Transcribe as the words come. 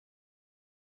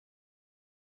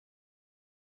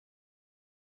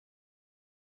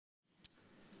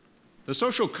The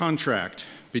social contract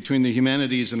between the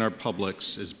humanities and our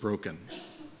publics is broken,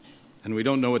 and we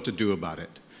don't know what to do about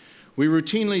it. We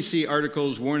routinely see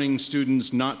articles warning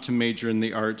students not to major in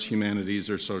the arts, humanities,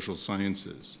 or social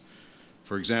sciences.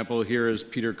 For example, here is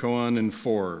Peter Cohen in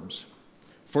Forbes.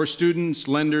 For students,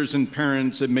 lenders, and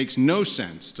parents, it makes no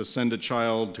sense to send a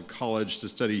child to college to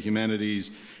study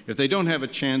humanities if they don't have a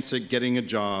chance at getting a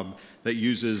job that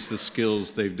uses the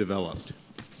skills they've developed.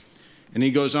 And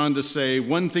he goes on to say,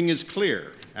 one thing is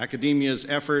clear, academia's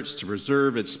efforts to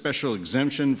preserve its special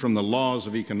exemption from the laws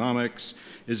of economics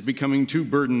is becoming too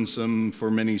burdensome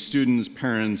for many students,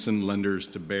 parents, and lenders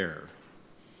to bear.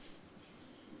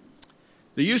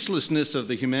 The uselessness of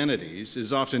the humanities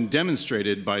is often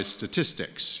demonstrated by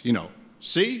statistics. You know,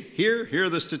 see, here are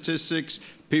the statistics.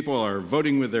 People are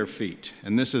voting with their feet.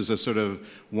 And this is a sort of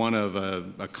one of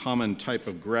a common type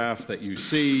of graph that you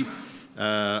see.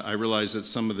 I realize that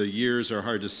some of the years are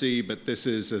hard to see, but this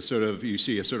is a sort of, you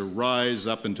see a sort of rise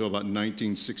up until about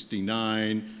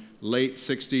 1969, late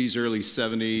 60s, early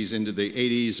 70s, into the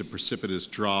 80s, a precipitous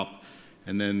drop,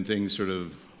 and then things sort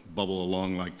of bubble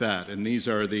along like that. And these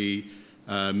are the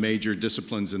major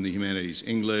disciplines in the humanities: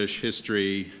 English,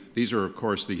 history. These are, of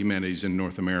course, the humanities in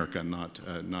North America, not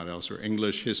elsewhere.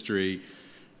 English, history,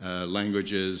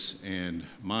 languages, and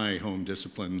my home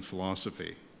discipline,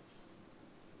 philosophy.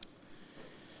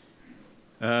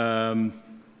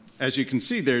 As you can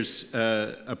see, there's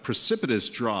a precipitous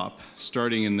drop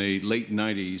starting in the late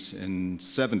 90s and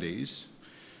 70s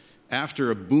after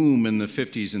a boom in the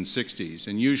 50s and 60s.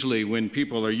 And usually when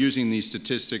people are using these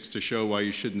statistics to show why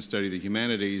you shouldn't study the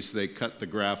humanities, they cut the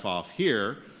graph off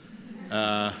here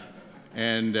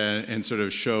and sort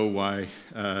of show why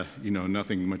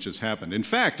nothing much has happened. In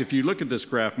fact, if you look at this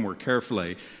graph more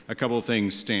carefully, a couple of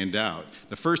things stand out.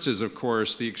 The first is, of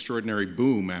course, the extraordinary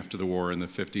boom after the war in the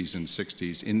 50s and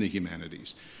 60s in the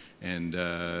humanities. And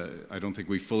I don't think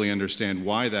we fully understand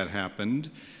why that happened,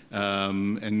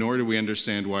 and nor do we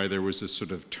understand why there was this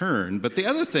sort of turn. But the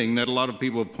other thing that a lot of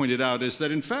people have pointed out is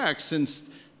that, in fact,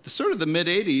 since sort of the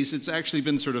mid-80s, it's actually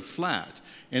been sort of flat.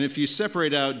 And if you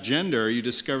separate out gender, you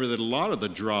discover that a lot of the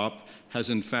drop has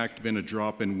in fact been a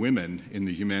drop in women in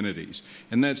the humanities.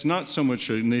 And that's not so much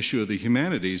an issue of the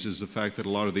humanities as the fact that a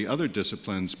lot of the other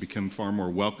disciplines become far more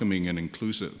welcoming and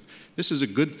inclusive. This is a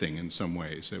good thing in some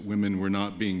ways, that women were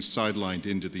not being sidelined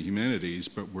into the humanities,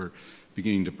 but were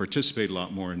beginning to participate a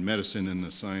lot more in medicine and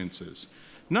the sciences.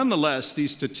 Nonetheless,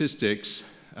 these statistics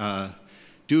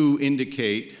do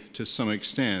indicate to some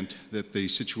extent that the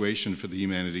situation for the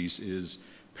humanities is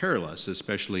perilous,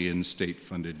 especially in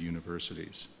state-funded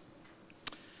universities.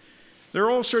 There are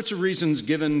all sorts of reasons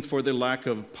given for the lack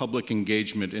of public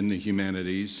engagement in the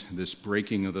humanities, this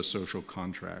breaking of the social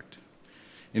contract.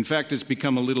 In fact, it's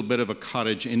become a little bit of a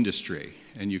cottage industry,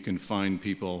 and you can find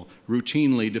people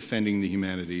routinely defending the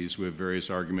humanities with various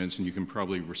arguments, and you can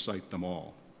probably recite them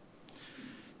all.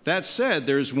 That said,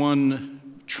 there's one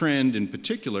trend in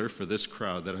particular for this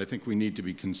crowd that I think we need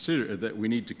to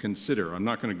consider. I'm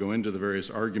not going to go into the various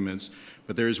arguments,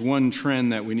 but there's one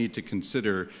trend that we need to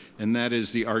consider, and that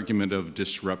is the argument of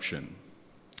disruption.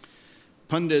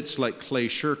 Pundits like Clay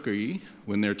Shirky,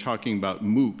 when they're talking about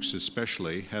MOOCs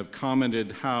especially, have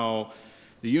commented how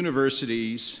the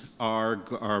universities are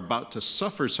about to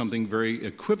suffer something very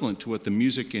equivalent to what the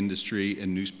music industry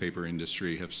and newspaper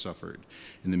industry have suffered.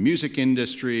 In the music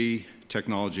industry,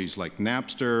 technologies like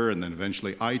Napster and then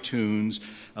eventually iTunes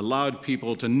allowed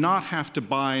people to not have to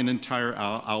buy an entire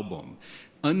album,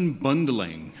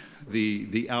 unbundling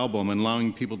the album and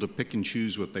allowing people to pick and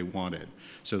choose what they wanted.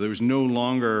 So there was no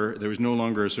longer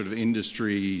a sort of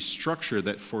industry structure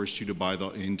that forced you to buy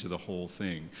into the whole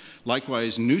thing.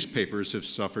 Likewise, newspapers have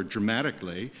suffered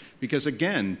dramatically because,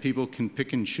 again, people can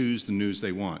pick and choose the news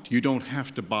they want. You don't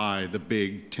have to buy the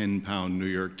big 10-pound New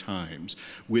York Times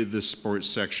with the sports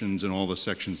sections and all the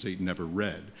sections that you'd never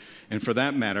read. And for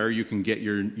that matter, you can get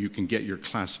your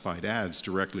classified ads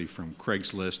directly from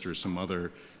Craigslist or some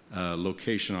other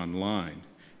location online.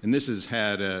 And this has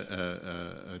had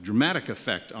a dramatic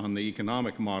effect on the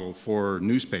economic model for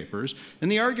newspapers.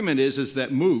 And the argument is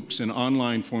that MOOCs and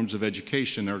online forms of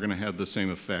education are going to have the same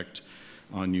effect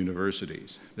on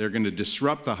universities. They're going to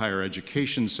disrupt the higher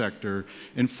education sector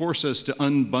and force us to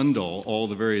unbundle all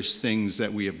the various things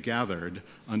that we have gathered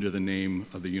under the name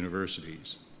of the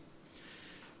universities.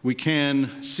 We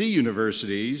can see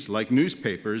universities, like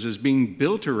newspapers, as being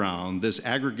built around this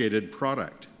aggregated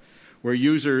product, where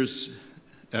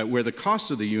the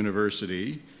cost of the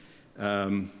university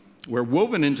where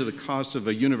woven into the cost of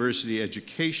a university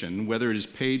education, whether it is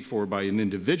paid for by an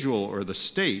individual or the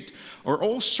state, are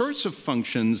all sorts of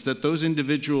functions that those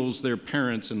individuals, their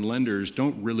parents, and lenders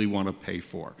don't really want to pay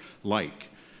for, like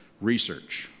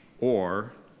research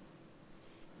or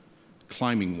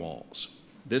climbing walls.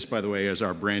 This, by the way, is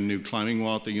our brand new climbing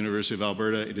wall at the University of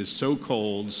Alberta. It is so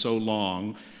cold, so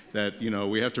long, that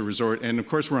we have to resort, and of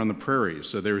course we're on the prairies,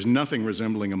 so there's nothing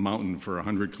resembling a mountain for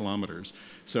 100 kilometers.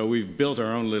 So we've built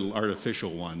our own little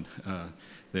artificial one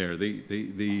there.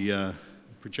 The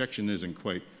projection isn't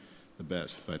quite the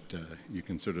best, but you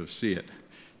can sort of see it.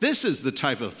 This is the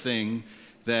type of thing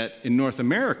that in North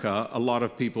America, a lot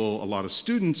of people, a lot of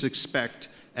students expect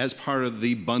as part of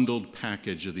the bundled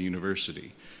package of the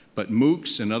university. But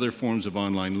MOOCs and other forms of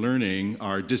online learning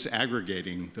are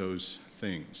disaggregating those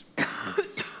things.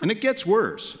 And it gets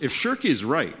worse. If Shirky is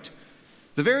right,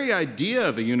 the very idea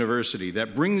of a university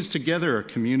that brings together a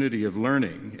community of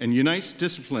learning and unites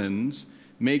disciplines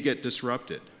may get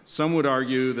disrupted. Some would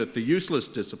argue that the useless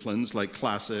disciplines like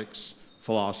classics,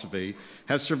 philosophy,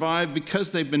 have survived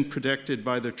because they've been protected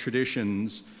by the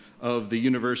traditions of the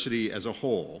university as a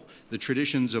whole, the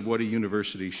traditions of what a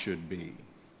university should be.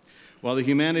 While the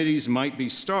humanities might be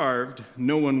starved,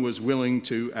 no one was willing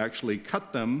to actually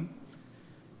cut them.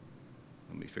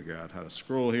 Let me figure out how to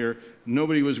scroll here.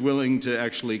 Nobody was willing to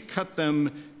actually cut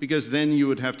them because then you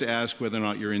would have to ask whether or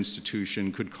not your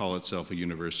institution could call itself a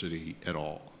university at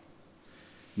all.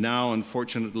 Now,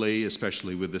 unfortunately,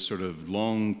 especially with the sort of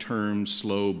long-term,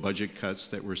 slow budget cuts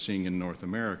that we're seeing in North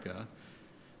America,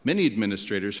 many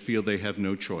administrators feel they have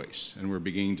no choice, and we're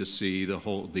beginning to see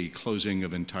the closing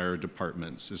of entire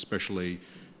departments, especially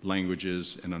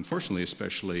languages, and unfortunately,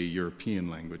 especially European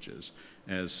languages,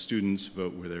 as students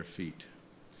vote with their feet.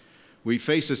 We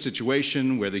face a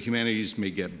situation where the humanities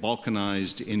may get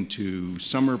balkanized into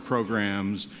summer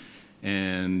programs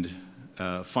and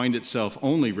find itself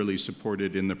only really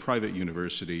supported in the private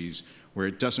universities where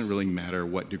it doesn't really matter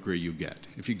what degree you get.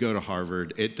 If you go to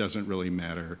Harvard, it doesn't really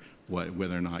matter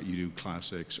whether or not you do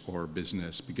classics or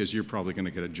business, because you're probably going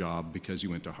to get a job because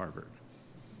you went to Harvard.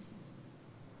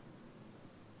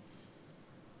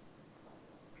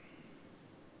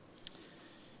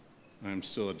 I'm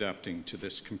still adapting to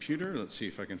this computer. Let's see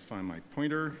if I can find my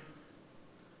pointer.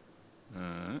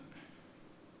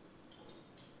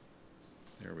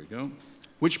 There we go.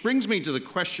 Which brings me to the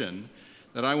question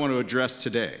that I want to address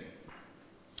today.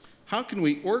 How can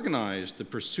we organize the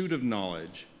pursuit of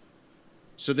knowledge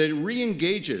so that it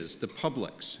re-engages the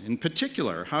publics? In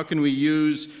particular, how can we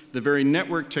use the very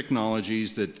network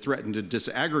technologies that threaten to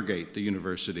disaggregate the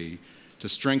university to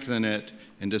strengthen it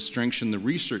and to strengthen the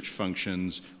research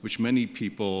functions which many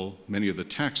people, many of the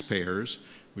taxpayers,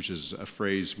 which is a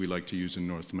phrase we like to use in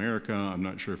North America, I'm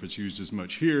not sure if it's used as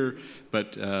much here,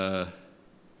 but to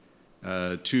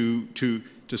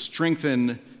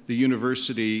strengthen the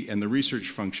university and the research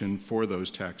function for those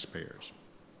taxpayers.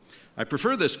 I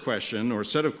prefer this question, or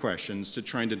set of questions, to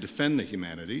trying to defend the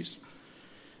humanities.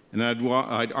 And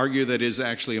I'd argue that is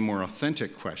actually a more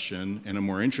authentic question and a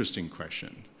more interesting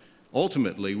question.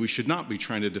 Ultimately, we should not be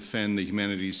trying to defend the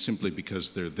humanities simply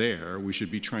because they're there. We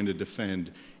should be trying to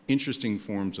defend interesting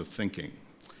forms of thinking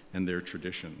and their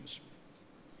traditions.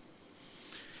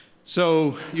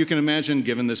 So you can imagine,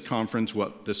 given this conference,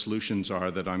 what the solutions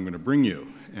are that I'm going to bring you.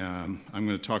 I'm going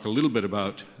to talk a little bit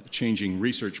about changing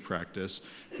research practice,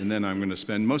 and then I'm going to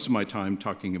spend most of my time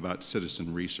talking about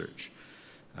citizen research,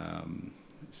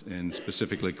 and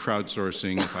specifically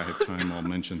crowdsourcing. If I have time, I'll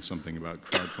mention something about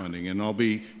crowdfunding, and I'll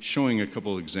be showing a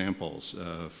couple examples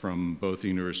from both the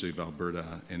University of Alberta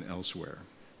and elsewhere.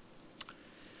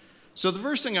 So the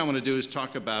first thing I want to do is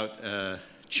talk about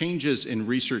changes in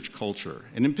research culture.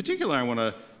 And in particular, I want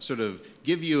to sort of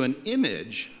give you an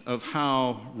image of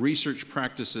how research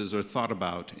practices are thought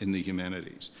about in the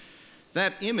humanities.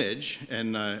 That image,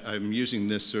 and I'm using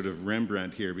this sort of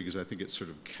Rembrandt here because I think it sort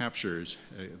of captures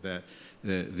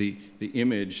the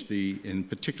image, in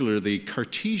particular the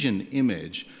Cartesian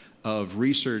image of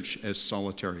research as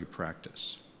solitary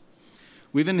practice.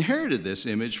 We've inherited this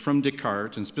image from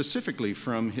Descartes, and specifically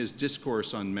from his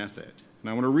discourse on method. And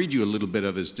I want to read you a little bit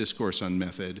of his discourse on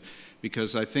method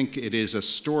because I think it is a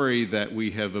story that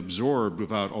we have absorbed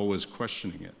without always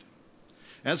questioning it.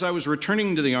 As I was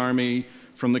returning to the army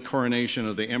from the coronation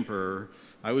of the emperor,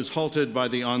 I was halted by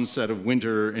the onset of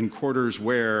winter in quarters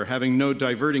where, having no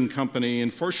diverting company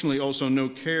and fortunately also no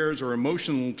cares or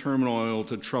emotional turmoil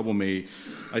to trouble me,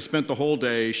 I spent the whole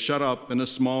day shut up in a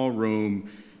small room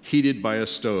heated by a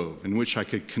stove in which I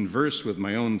could converse with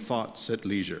my own thoughts at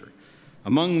leisure.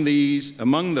 Among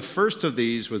the first of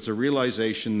these was the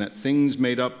realization that things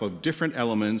made up of different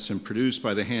elements and produced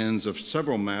by the hands of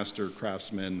several master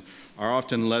craftsmen are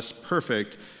often less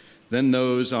perfect than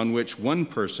those on which one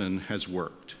person has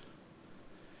worked.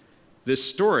 This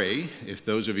story, if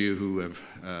those of you who have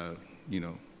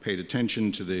paid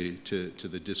attention to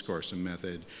the discourse and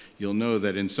method, you'll know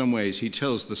that in some ways he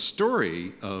tells the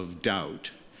story of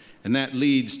doubt, and that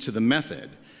leads to the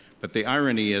method. But the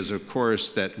irony is, of course,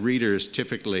 that readers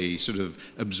typically sort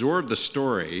of absorb the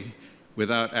story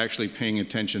without actually paying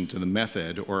attention to the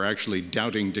method or actually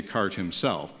doubting Descartes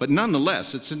himself. But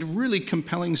nonetheless, it's a really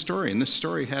compelling story, and this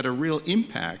story had a real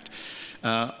impact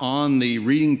on the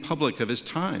reading public of his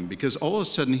time, because all of a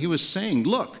sudden he was saying,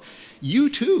 look,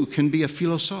 you too can be a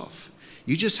philosophe.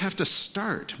 You just have to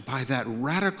start by that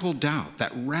radical doubt,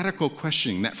 that radical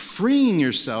questioning, that freeing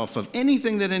yourself of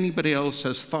anything that anybody else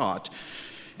has thought,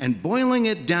 and boiling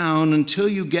it down until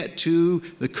you get to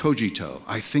the cogito,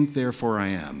 I think, therefore I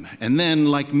am. And then,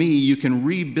 like me, you can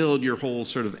rebuild your whole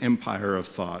sort of empire of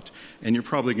thought, and you're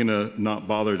probably going to not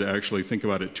bother to actually think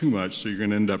about it too much, so you're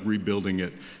going to end up rebuilding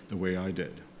it the way I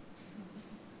did.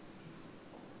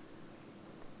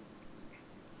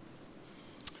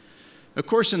 Of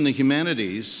course, in the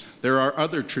humanities, there are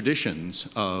other traditions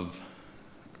of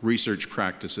research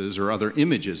practices or other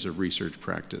images of research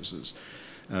practices.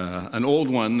 An old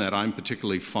one that I'm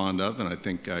particularly fond of, and I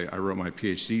think I wrote my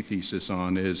PhD thesis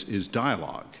on, is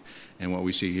dialogue. And what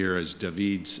we see here is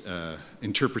David's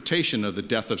interpretation of the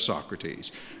death of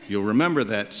Socrates. You'll remember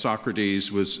that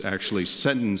Socrates was actually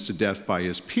sentenced to death by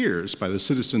his peers, by the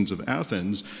citizens of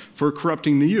Athens, for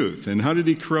corrupting the youth. And how did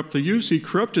he corrupt the youth? He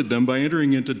corrupted them by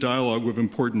entering into dialogue with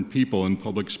important people in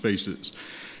public spaces.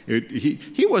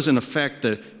 He was, in effect,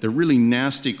 the really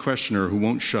nasty questioner who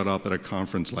won't shut up at a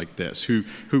conference like this,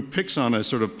 who picks on a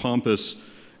sort of pompous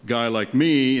guy like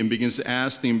me and begins to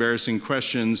ask the embarrassing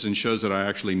questions and shows that I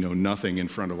actually know nothing in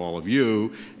front of all of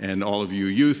you, and all of you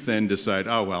youth then decide,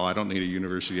 oh, well, I don't need a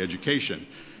university education.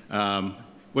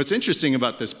 What's interesting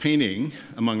about this painting,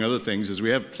 among other things, is we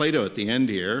have Plato at the end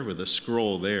here with a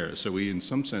scroll there. So we, in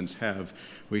some sense, have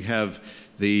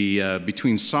the,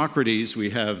 between Socrates,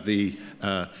 we have the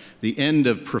end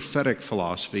of prophetic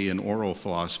philosophy and oral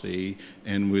philosophy,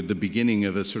 and with the beginning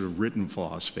of a sort of written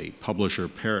philosophy, publish or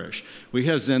perish. We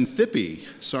have Xanthippe,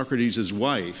 Socrates'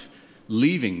 wife,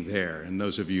 leaving there. And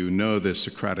those of you who know the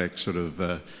Socratic sort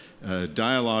of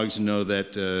dialogues know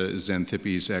that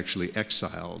Xanthippe is actually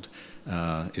exiled,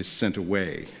 is sent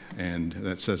away, and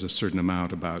that says a certain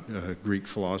amount about Greek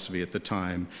philosophy at the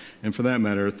time, and for that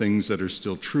matter, things that are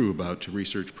still true about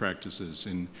research practices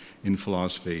in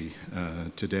philosophy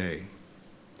today.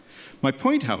 My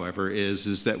point, however,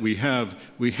 is that we have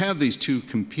these two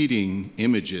competing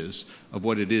images of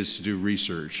what it is to do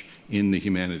research in the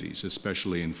humanities,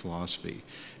 especially in philosophy,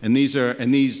 and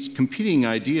these competing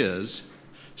ideas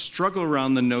struggle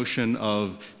around the notion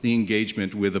of the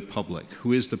engagement with the public.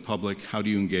 Who is the public? How do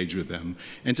you engage with them?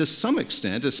 And to some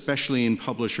extent, especially in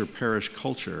publish or perish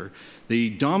culture, the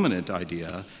dominant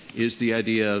idea is the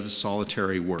idea of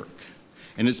solitary work.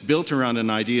 And it's built around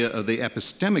an idea of the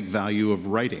epistemic value of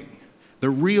writing. The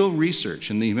real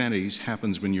research in the humanities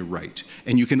happens when you write,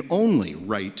 and you can only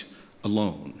write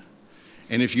alone.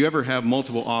 And if you ever have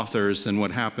multiple authors, then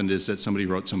what happened is that somebody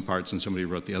wrote some parts and somebody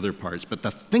wrote the other parts, but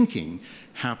the thinking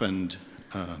happened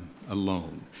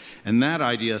alone. And that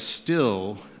idea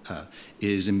still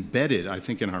is embedded, I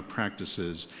think, in our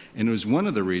practices, and it was one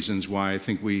of the reasons why I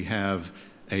think we have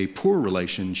a poor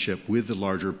relationship with the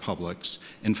larger publics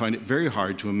and find it very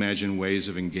hard to imagine ways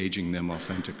of engaging them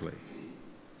authentically.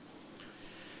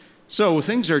 So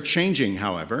things are changing,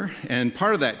 however, and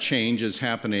part of that change is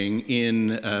happening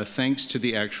thanks to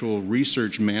the actual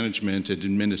research management and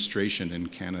administration in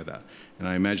Canada. And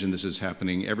I imagine this is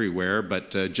happening everywhere,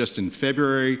 but just in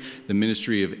February, the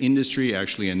Ministry of Industry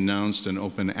actually announced an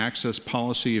open access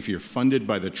policy. If you're funded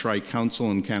by the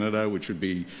Tri-Council in Canada, which would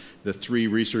be the three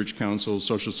research councils,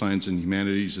 social science and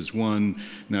humanities is one,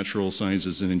 natural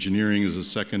sciences and engineering is the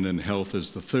second, and health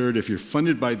is the third. If you're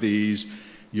funded by these,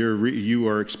 you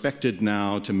are expected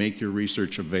now to make your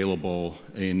research available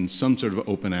in some sort of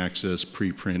open access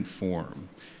preprint form.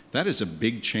 That is a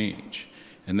big change,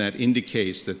 and that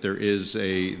indicates that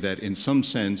that in some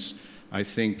sense, I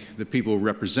think the people who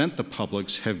represent the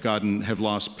publics have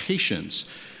lost patience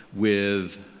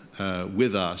with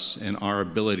with us and our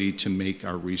ability to make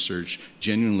our research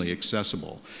genuinely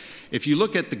accessible. If you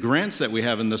look at the grants that we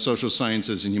have in the social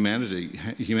sciences and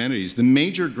humanities, the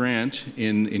major grant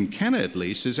in Canada at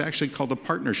least is actually called a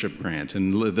partnership grant.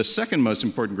 And the second most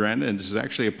important grant is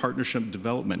actually a partnership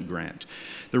development grant.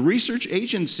 The research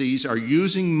agencies are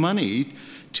using money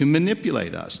to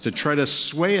manipulate us, to try to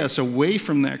sway us away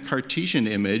from that Cartesian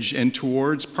image and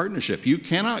towards partnership. You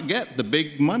cannot get the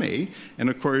big money. And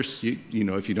of course, you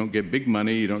know, if you don't get big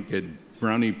money, you don't get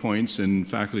brownie points and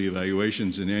faculty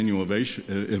evaluations and annual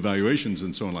evaluations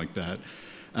and so on like that.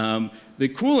 The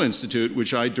Cool Institute,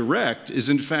 which I direct, is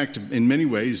in fact in many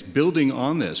ways building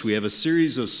on this. We have a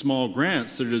series of small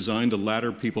grants that are designed to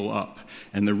ladder people up.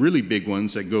 And the really big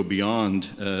ones that go beyond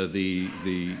the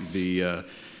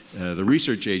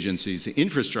research agencies, the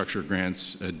infrastructure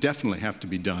grants definitely have to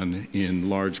be done in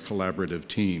large collaborative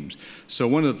teams. So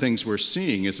one of the things we're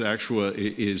seeing is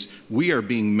we are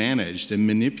being managed and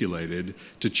manipulated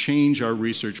to change our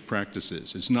research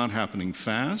practices. It's not happening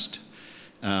fast.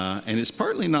 And it's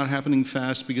partly not happening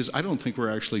fast because I don't think we're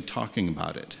actually talking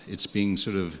about it. It's being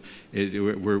sort of,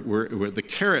 the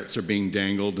carrots are being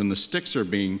dangled and the sticks are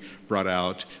being brought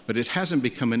out, but it hasn't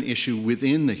become an issue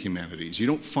within the humanities. You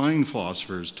don't find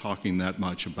philosophers talking that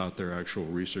much about their actual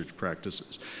research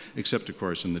practices, except, of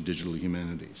course, in the digital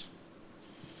humanities.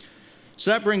 So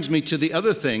that brings me to the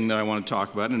other thing that I want to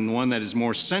talk about, and one that is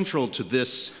more central to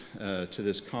this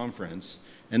conference,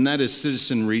 and that is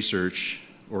citizen research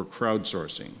or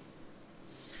crowdsourcing.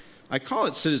 I call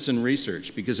it citizen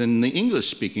research because in the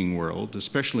English-speaking world,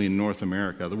 especially in North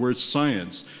America, the word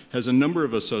science has a number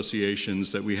of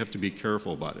associations that we have to be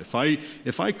careful about. If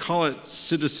I call it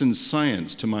citizen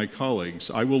science to my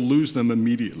colleagues, I will lose them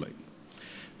immediately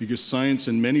because science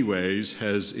in many ways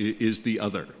is the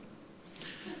other.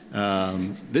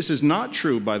 This is not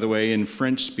true, by the way, in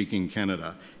French-speaking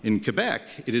Canada. In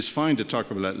Quebec, it is fine to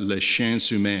talk about les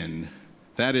sciences humaines.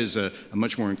 That is a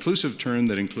much more inclusive term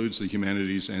that includes the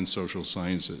humanities and social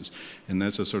sciences. And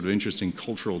that's a sort of interesting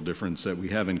cultural difference that we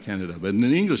have in Canada. But in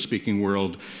the English-speaking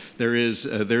world, there is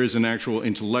an actual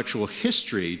intellectual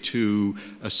history to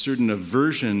a certain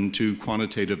aversion to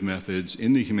quantitative methods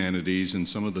in the humanities and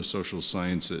some of the social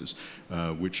sciences,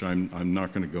 which I'm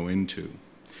not going to go into.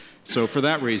 So for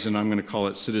that reason, I'm going to call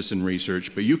it citizen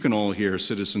research, but you can all hear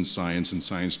citizen science and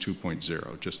science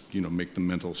 2.0. Just, you know, make the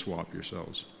mental swap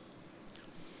yourselves.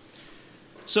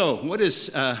 So,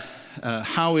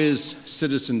 how is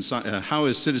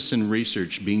citizen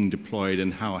research being deployed,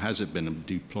 and how has it been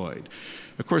deployed?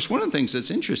 Of course, one of the things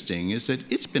that's interesting is that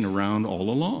it's been around all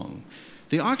along.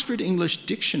 The Oxford English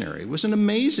Dictionary was an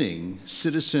amazing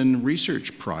citizen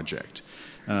research project.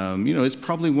 You know, it's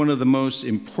probably one of the most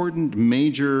important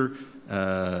major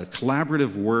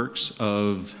collaborative works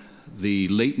of the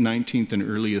late 19th and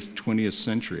early 20th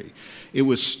century. It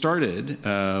was started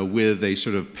with a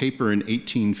sort of paper in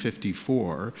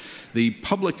 1854. The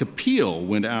public appeal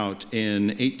went out in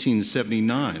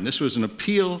 1879. This was an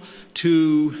appeal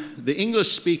to the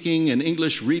English-speaking and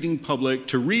English-reading public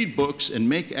to read books and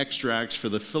make extracts for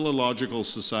the Philological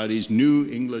Society's New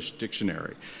English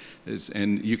Dictionary.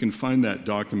 And you can find that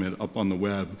document up on the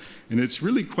web. And it's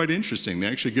really quite interesting. They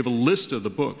actually give a list of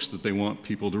the books that they want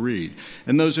people to read.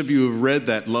 And those of you who have read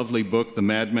that lovely book,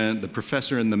 The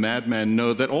Professor and the Madman,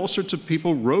 know that all sorts of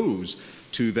people rose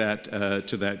to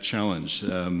that challenge.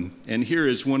 And here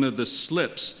is one of the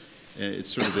slips.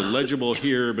 It's sort of illegible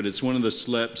here, but it's one of the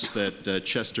slips that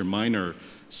Chester Minor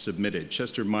submitted.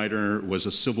 Chester Minor was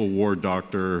a Civil War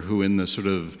doctor who in the sort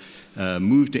of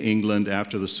moved to England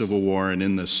after the Civil War, and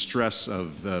in the stress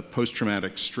of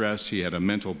post-traumatic stress, he had a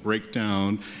mental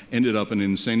breakdown, ended up in an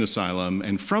insane asylum,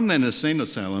 and from that insane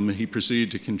asylum, he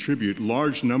proceeded to contribute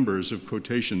large numbers of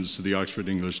quotations to the Oxford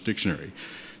English Dictionary.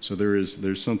 So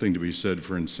there's something to be said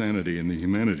for insanity in the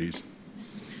humanities.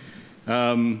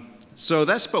 So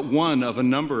that's but one of a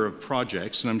number of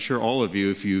projects, and I'm sure all of you,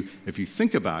 if you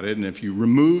think about it, and if you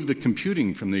remove the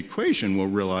computing from the equation, will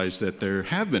realize that there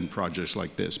have been projects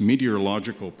like this,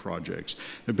 meteorological projects.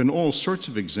 There have been all sorts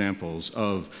of examples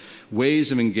of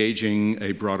ways of engaging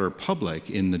a broader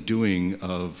public in the doing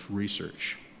of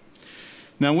research.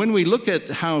 Now, when we look at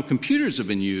how computers have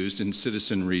been used in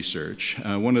citizen research,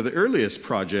 one of the earliest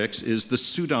projects is the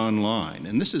Suda Online,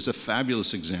 and this is a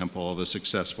fabulous example of a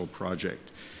successful project.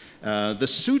 The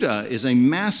Suda is a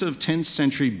massive 10th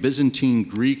century Byzantine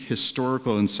Greek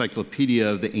historical encyclopedia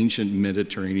of the ancient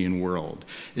Mediterranean world.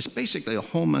 It's basically a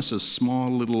whole mess of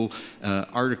small little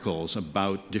articles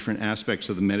about different aspects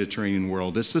of the Mediterranean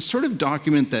world. It's the sort of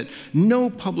document that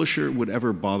no publisher would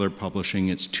ever bother publishing.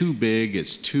 It's too big,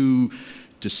 it's too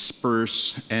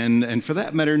disperse, and for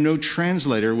that matter, no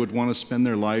translator would want to spend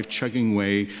their life chugging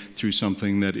away through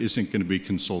something that isn't going to be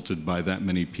consulted by that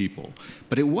many people.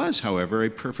 But it was, however, a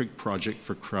perfect project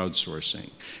for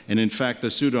crowdsourcing. And in fact,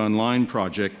 the Pseudo-Online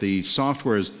project, the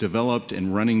software is developed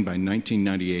and running by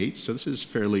 1998, so this is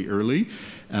fairly early.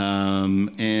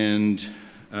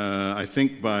 I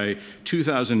think by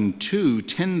 2002,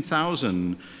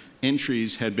 10,000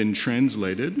 entries had been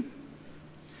translated.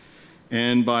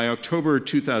 And by October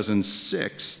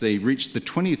 2006, they reached the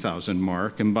 20,000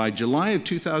 mark. And by July of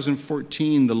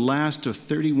 2014, the last of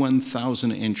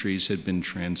 31,000 entries had been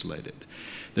translated.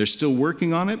 They're still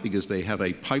working on it because they have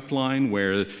a pipeline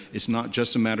where it's not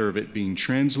just a matter of it being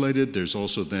translated. There's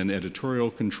also then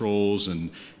editorial controls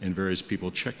and various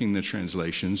people checking the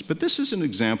translations. But this is an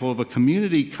example of a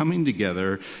community coming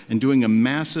together and doing a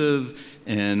massive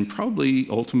and probably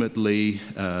ultimately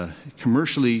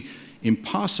commercially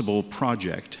impossible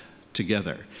project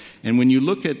together. And when you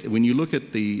look at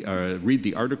read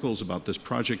the articles about this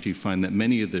project, you find that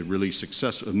many of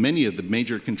the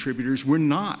major contributors were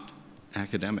not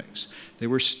academics. They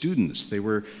were students. They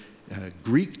were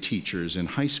Greek teachers in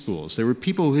high schools. There were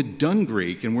people who had done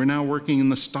Greek and were now working in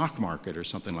the stock market or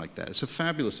something like that. It's a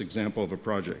fabulous example of a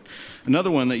project.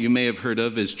 Another one that you may have heard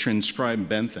of is Transcribe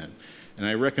Bentham. And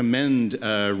I recommend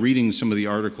reading some of the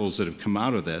articles that have come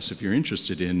out of this if you're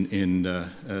interested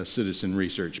in citizen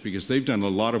research, because they've done a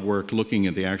lot of work looking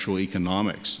at the actual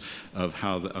economics of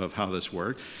how this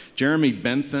worked. Jeremy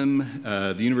Bentham,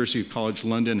 the University College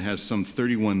London has some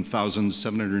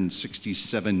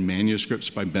 31,767 manuscripts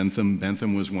by Bentham.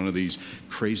 Bentham was one of these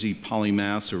crazy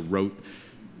polymaths who wrote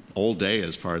all day,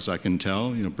 as far as I can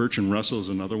tell. You know, Bertrand Russell is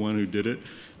another one who did it.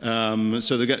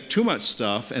 So they've got too much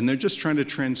stuff, and they're just trying to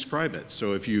transcribe it.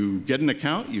 So if you get an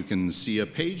account, you can see a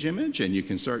page image, and you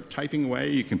can start typing away.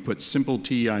 You can put simple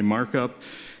TEI markup.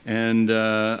 And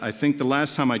I think the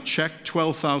last time I checked,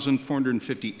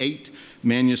 12,458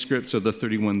 manuscripts of the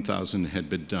 31,000 had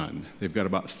been done. They've got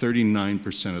about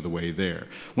 39% of the way there.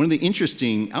 One of the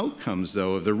interesting outcomes,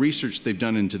 though, of the research they've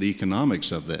done into the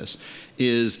economics of this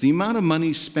is the amount of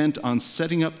money spent on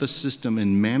setting up the system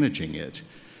and managing it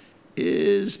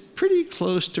is pretty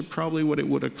close to probably what it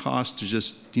would have cost to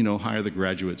just, hire the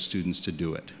graduate students to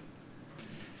do it.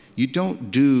 You don't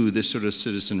do this sort of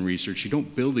citizen research. You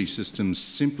don't build these systems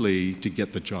simply to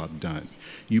get the job done.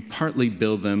 You partly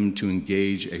build them to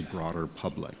engage a broader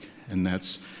public, and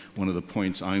that's one of the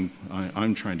points I'm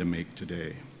trying to make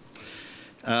today.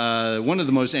 One of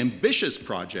the most ambitious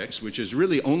projects, which is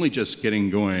really only just getting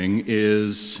going,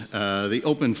 is the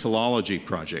Open Philology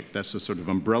Project. That's a sort of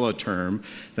umbrella term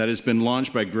that has been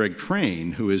launched by Greg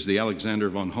Crane, who is the Alexander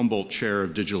von Humboldt Chair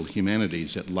of Digital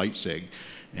Humanities at Leipzig.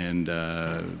 And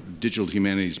Digital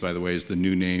Humanities, by the way, is the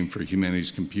new name for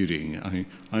humanities computing.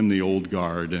 I'm the old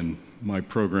guard, and my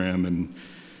program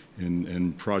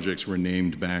and projects were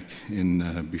named back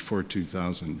in before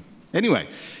 2000. Anyway,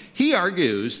 he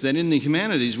argues that in the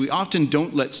humanities, we often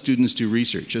don't let students do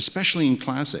research, especially in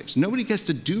classics. Nobody gets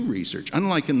to do research,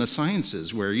 unlike in the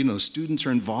sciences where, students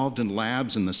are involved in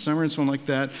labs in the summer and so on like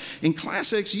that. In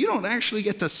classics, you don't actually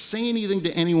get to say anything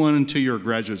to anyone until you're a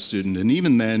graduate student. And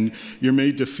even then, you're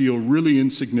made to feel really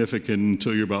insignificant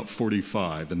until you're about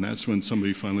 45. And that's when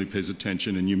somebody finally pays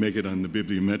attention and you make it on the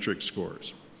bibliometric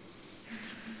scores.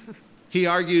 He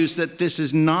argues that this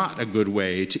is not a good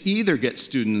way to either get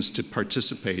students to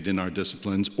participate in our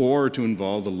disciplines or to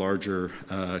involve the larger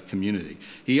community.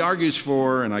 He argues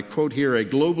for, and I quote here, a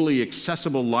globally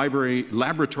accessible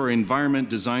laboratory environment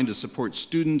designed to support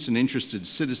students and interested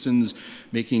citizens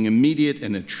making immediate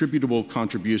and attributable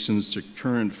contributions to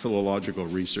current philological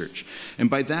research. And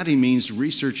by that he means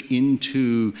research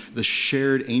into the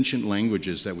shared ancient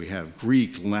languages that we have,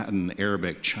 Greek, Latin,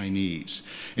 Arabic, Chinese.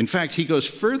 In fact, he goes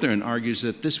further and argues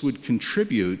that this would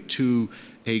contribute to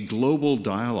a global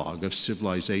dialogue of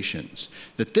civilizations.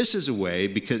 That this is a way,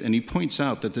 and he points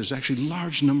out that there's actually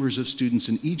large numbers of students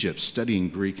in Egypt studying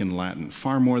Greek and Latin,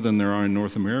 far more than there are in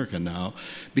North America now,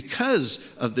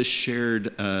 because of this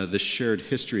shared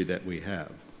history that we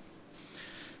have.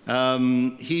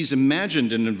 He's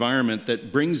imagined an environment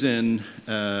that brings in,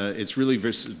 it's really,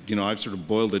 I've sort of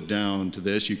boiled it down to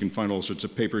this. You can find all sorts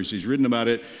of papers he's written about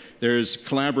it. There's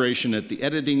collaboration at the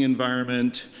editing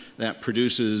environment that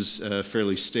produces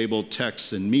fairly stable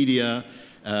texts and media.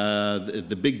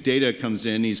 The big data comes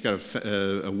in. He's got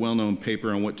a well-known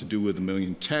paper on what to do with 1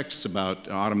 million texts about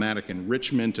automatic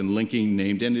enrichment and linking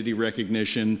named entity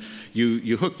recognition.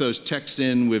 You hook those texts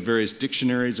in with various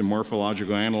dictionaries and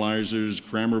morphological analyzers,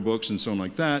 grammar books, and so on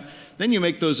like that. Then you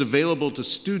make those available to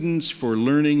students for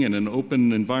learning in an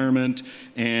open environment,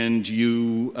 and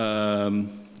you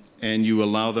and you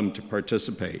allow them to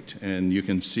participate. And you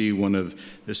can see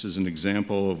this is an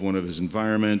example of one of his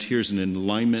environment. Here's an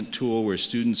alignment tool where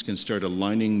students can start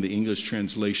aligning the English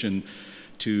translation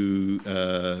to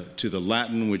the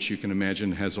Latin, which you can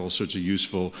imagine has all sorts of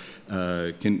useful,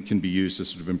 can be used to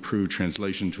sort of improve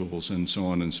translation tools and so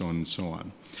on and so on and so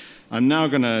on. I'm now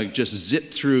going to just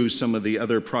zip through some of the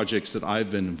other projects that I've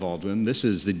been involved in. This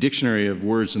is the Dictionary of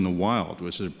Words in the Wild,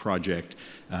 which is a project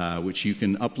which you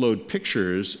can upload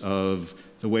pictures of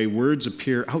the way words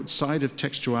appear outside of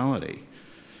textuality.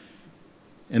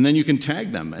 And then you can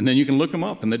tag them, and then you can look them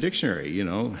up in the dictionary, you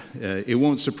know. It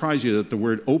won't surprise you that the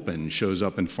word open shows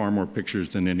up in far more pictures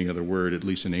than any other word, at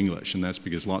least in English, and that's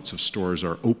because lots of stores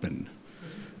are open.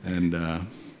 And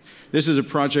this is a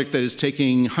project that is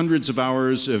taking hundreds of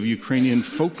hours of Ukrainian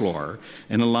folklore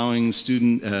and allowing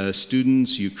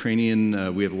students,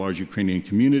 Ukrainian, we have a large Ukrainian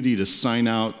community, to sign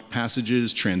out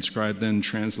passages, transcribe them,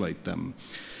 translate them.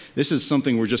 This is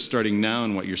something we're just starting now,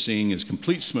 and what you're seeing is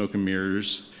complete smoke and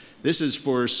mirrors. This is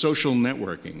for social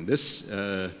networking. This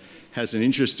has an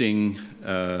interesting,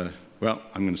 well,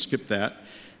 I'm going to skip that.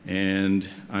 And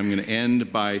I'm going to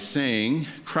end by saying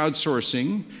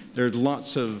crowdsourcing. There are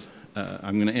lots of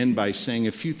I'm going to end by saying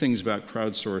a few things about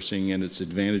crowdsourcing and its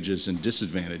advantages and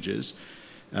disadvantages.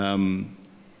 It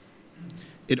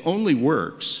only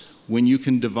works when you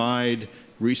can divide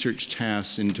research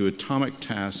tasks into atomic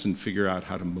tasks and figure out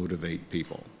how to motivate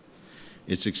people.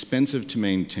 It's expensive to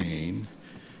maintain,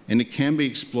 and it can be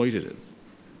exploitative.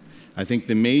 I think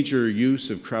the major use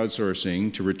of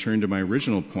crowdsourcing, to return to my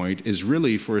original point, is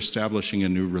really for establishing a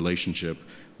new relationship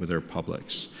with our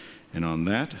publics. And on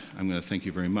that, I'm going to thank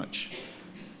you very much.